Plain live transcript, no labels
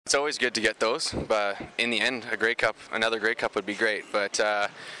It's always good to get those, but in the end, another Grey Cup would be great. But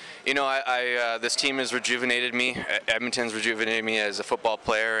this team has rejuvenated me. Edmonton's rejuvenated me as a football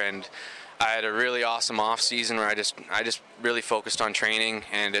player, and I had a really awesome off season where I just really focused on training,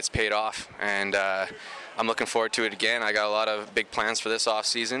 and it's paid off. And I'm looking forward to it again. I got a lot of big plans for this off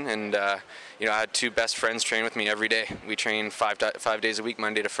season, and I had two best friends train with me every day. We train 5 days a week,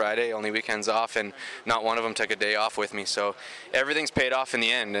 Monday to Friday, only weekends off, and not one of them took a day off with me. So everything's paid off in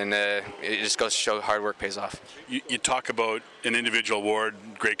the end, and it just goes to show hard work pays off. You talk about an individual award,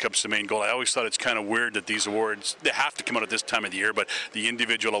 Grey Cup's the main goal. I always thought it's kind of weird that these awards, they have to come out at this time of the year, but the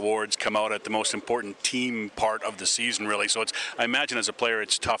individual awards come out at the most important team part of the season, really. So I imagine as a player,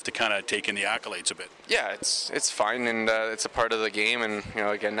 it's tough to kind of take in the accolades a bit. Yeah, it's fine, and it's a part of the game, and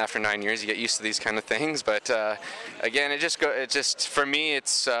again, after 9 years, you get used to these kind of things. But again, for me,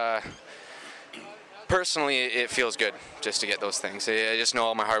 it's personally, it feels good just to get those things. I just know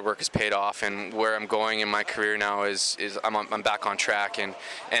all my hard work has paid off, and where I'm going in my career now is I'm back on track, and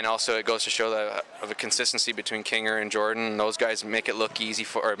also it goes to show that of a consistency between Kinger and Jordan. And those guys make it easy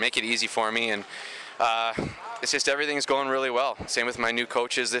for me, and it's just everything's going really well. Same with my new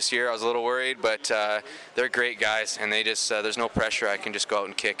coaches this year. I was a little worried, but they're great guys, and they just there's no pressure. I can just go out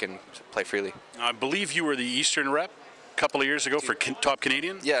and kick and play freely. I believe you were the Eastern rep a couple of years ago for Top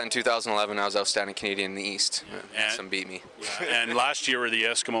Canadian? Yeah, in 2011 I was Outstanding Canadian in the East. And some beat me. Yeah, and last year were the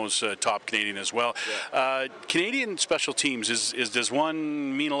Eskimos Top Canadian as well. Yeah. Canadian special teams, does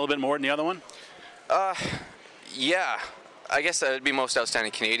one mean a little bit more than the other one? Yeah. I guess that would be most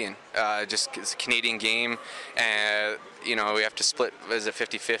Outstanding Canadian. Just it's a Canadian game, and we have to split as a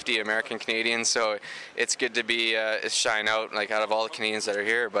 50-50 American-Canadian, so it's good to be shine out out of all the Canadians that are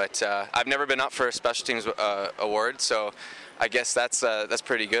here. But I've never been up for a special teams award, so I guess that's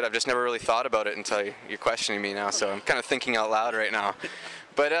pretty good. I've just never really thought about it until you're questioning me now, so I'm kind of thinking out loud right now.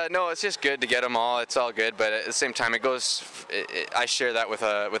 But no, it's just good to get them all. It's all good, but at the same time, I share that with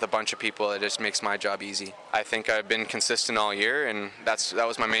a bunch of people. It just makes my job easy. I think I've been consistent all year, and that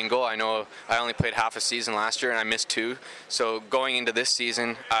was my main goal. I know I only played half a season last year, and I missed 2. So going into this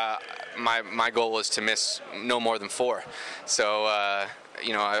season, my goal was to miss no more than 4. So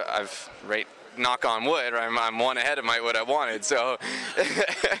I've knock on wood, I'm one ahead of what I wanted. So,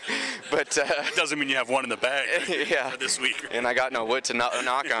 but that doesn't mean you have one in the bag yeah, for this week. And I got no wood to knock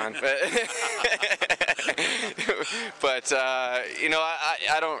on. But I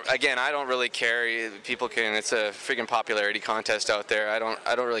don't really care. People can. It's a freaking popularity contest out there. I don't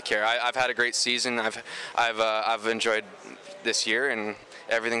really care. I've had a great season. I've enjoyed this year, and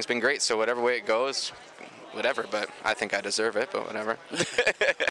everything's been great. So whatever way it goes, whatever. But I think I deserve it. But whatever.